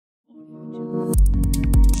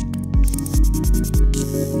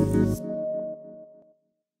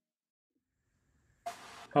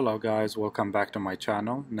Hello guys, welcome back to my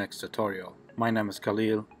channel, NexTutorial. My name is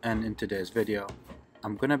Khalil, and in today's video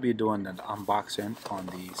I'm gonna be doing an unboxing on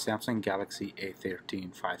the Samsung Galaxy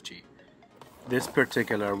A13 5G. This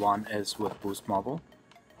particular one is with Boost Mobile.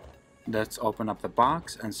 Let's open up the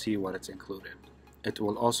box and see what it's included. It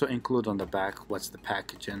will also include on the back what's the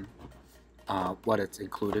packaging, what it's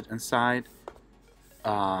included inside,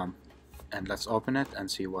 and let's open it and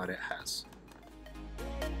see what it has.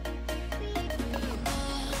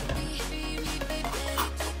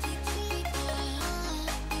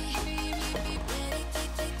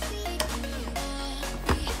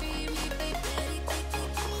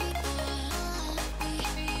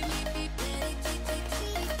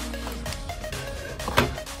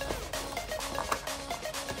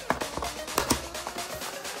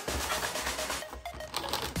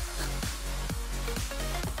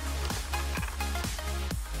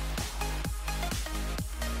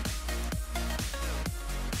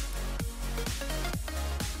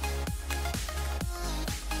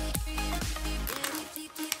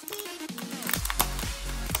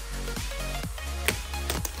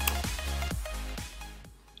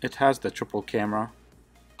 It has the triple camera.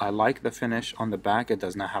 I like the finish on the back. It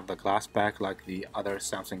does not have the glass back like the other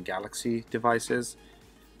Samsung Galaxy devices,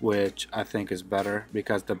 which I think is better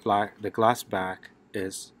because the glass back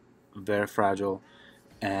is very fragile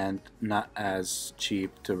and not as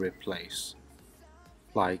cheap to replace.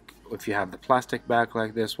 Like if you have the plastic back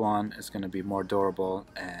like this one, it's going to be more durable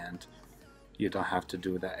and you don't have to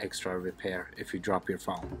do that extra repair if you drop your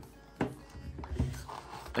phone.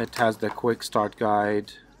 It has the quick start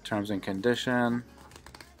guide, terms and condition.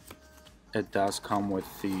 It does come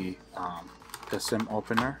with the SIM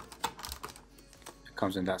opener. It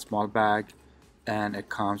comes in that small bag, and it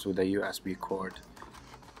comes with a USB cord.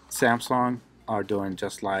 Samsung are doing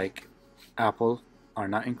just like Apple, are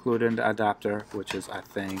not including the adapter, which is I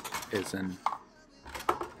think is an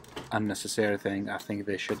unnecessary thing. I think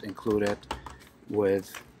they should include it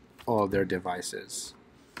with all their devices.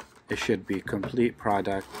 It should be complete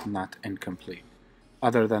product, not incomplete.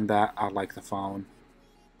 Other than that, I like the phone.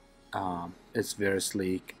 It's very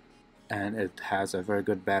sleek and it has a very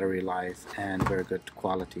good battery life and very good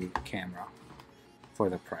quality camera for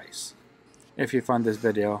the price. If you found this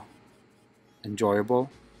video enjoyable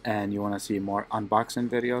and you want to see more unboxing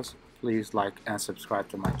videos, please like and subscribe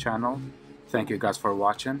to my channel. Thank you guys for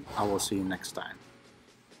watching. I will see you next time.